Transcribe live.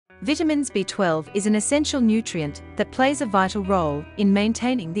Vitamins B12 is an essential nutrient that plays a vital role in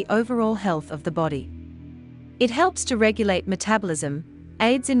maintaining the overall health of the body. It helps to regulate metabolism,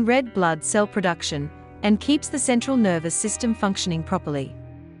 aids in red blood cell production, and keeps the central nervous system functioning properly.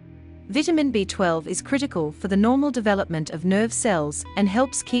 Vitamin B12 is critical for the normal development of nerve cells and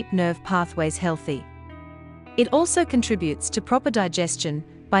helps keep nerve pathways healthy. It also contributes to proper digestion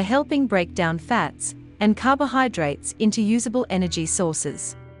by helping break down fats and carbohydrates into usable energy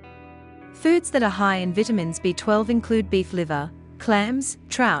sources. Foods that are high in vitamins B12 include beef liver, clams,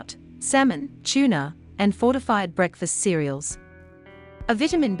 trout, salmon, tuna, and fortified breakfast cereals. A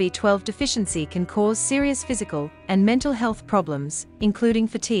vitamin B12 deficiency can cause serious physical and mental health problems, including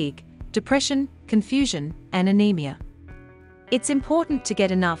fatigue, depression, confusion, and anemia. It's important to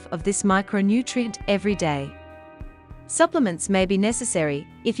get enough of this micronutrient every day. Supplements may be necessary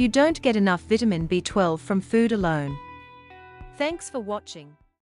if you don't get enough vitamin B12 from food alone. Thanks for watching.